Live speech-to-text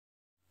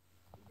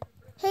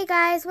Hey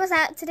guys, what's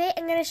up? Today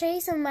I'm going to show you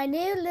some of my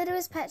new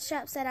Littlest Pet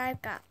Shops that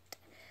I've got.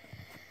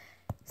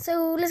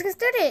 So let's get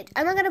started.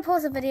 I'm not going to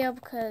pause the video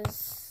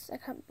because I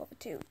can't bother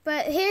to.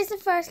 But here's the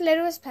first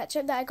Littlest Pet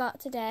Shop that I got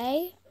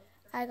today.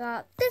 I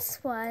got this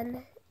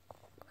one,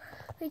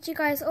 which you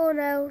guys all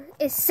know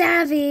is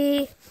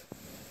Savvy.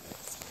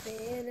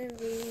 Spin and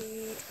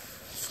read.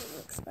 She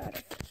looks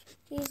better.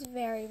 He's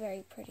very,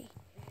 very pretty.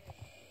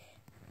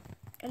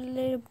 A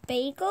little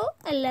bagel.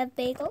 I love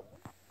bagel.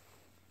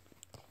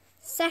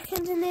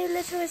 Second new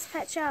Littlest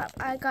Pet Shop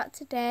I got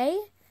today.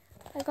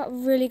 I got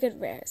really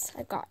good rares.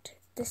 I got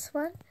this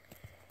one.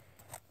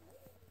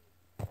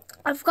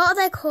 I forgot what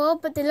they're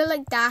called, but they look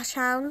like dash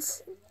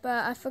hounds.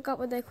 But I forgot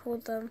what they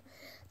called them.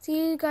 So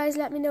you guys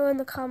let me know in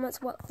the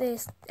comments what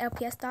this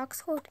LPS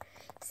dog's called.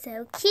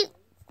 So cute.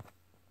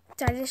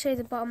 So I just show you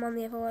the bottom on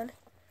the other one.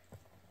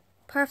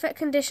 Perfect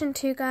condition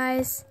too,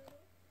 guys.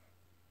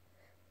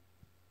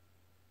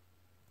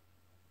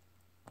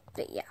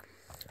 But yeah,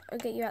 I'll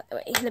get you out the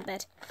way. In the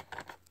bed.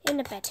 In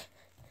the bed.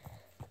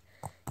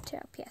 2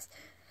 LPS.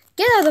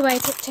 Get out of the way,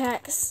 Tic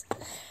Tacs.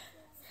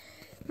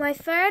 My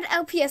third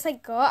LPS I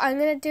got, I'm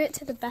going to do it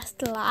to the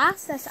best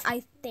last, as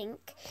I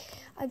think.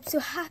 I'm so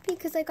happy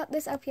because I got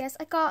this LPS.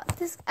 I got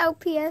this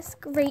LPS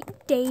Great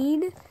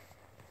Dane.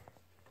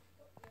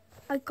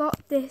 I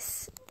got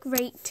this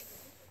Great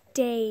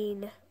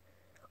Dane.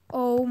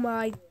 Oh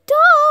my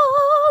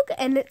dog!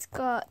 And it's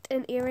got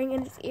an earring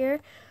in its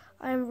ear.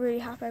 I'm really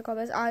happy I got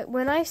this.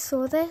 When I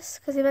saw this,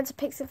 because we went to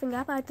pick something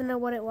up, I didn't know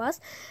what it was.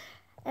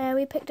 And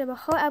we picked up a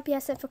whole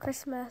LPS set for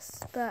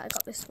Christmas, but I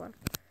got this one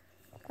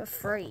for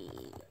free.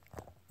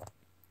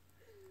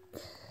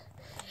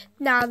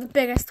 Now the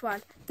biggest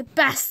one, the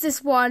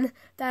bestest one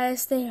that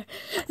is there,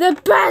 the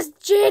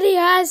best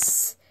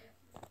genius.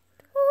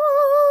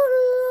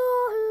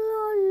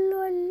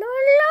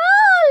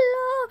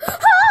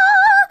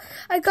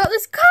 I got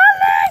this collie.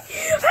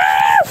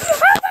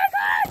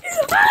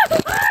 Oh my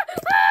god!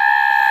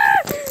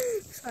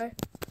 Sorry,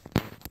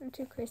 I'm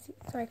too crazy.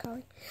 Sorry,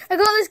 collie. I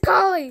got this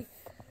collie.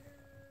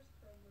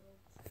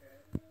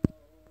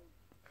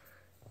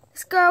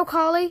 This girl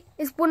collie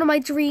is one of my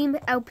dream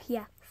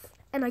LPS,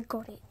 and I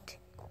got it.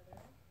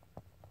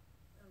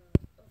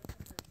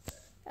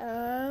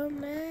 Oh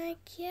my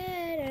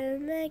god! Oh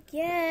my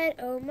god!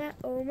 Oh my!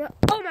 Oh my!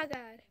 Oh my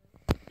god!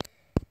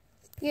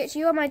 Yes,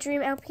 you are my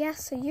dream LPS,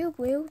 so you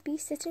will be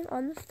sitting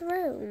on the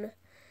throne.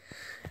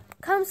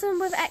 Comes in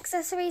with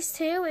accessories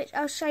too, which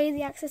I'll show you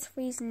the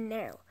accessories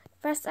now.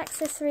 First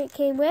accessory it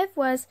came with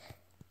was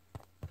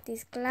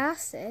these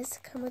glasses.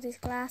 Come with these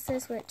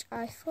glasses, which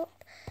I thought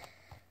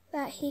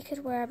that he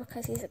could wear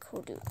because he's a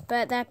cool dude.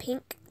 But they're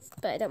pink,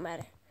 but it don't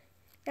matter.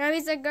 Now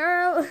he's a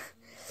girl.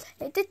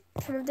 It did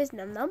come with this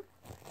num num.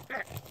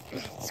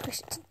 Squish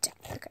it.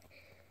 Okay.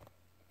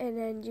 And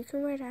then you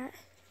can wear that.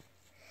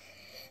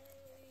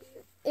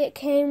 It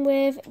came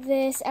with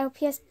this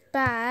LPS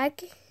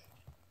bag,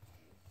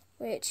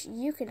 which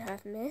you can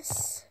have,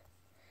 miss.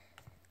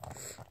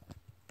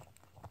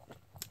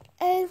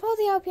 And for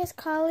the LPS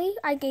collie,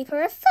 I gave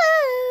her a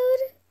food.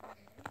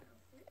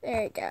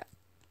 There you go.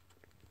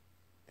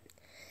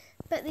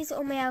 But these are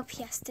all my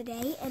LPS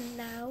today, and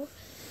now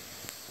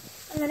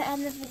I'm going to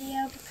end the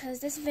video because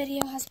this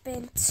video has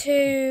been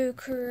too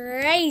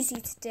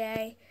crazy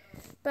today.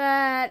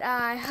 But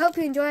I hope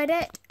you enjoyed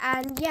it,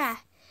 and yeah,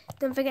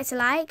 don't forget to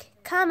like,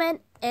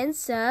 comment, and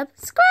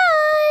subscribe.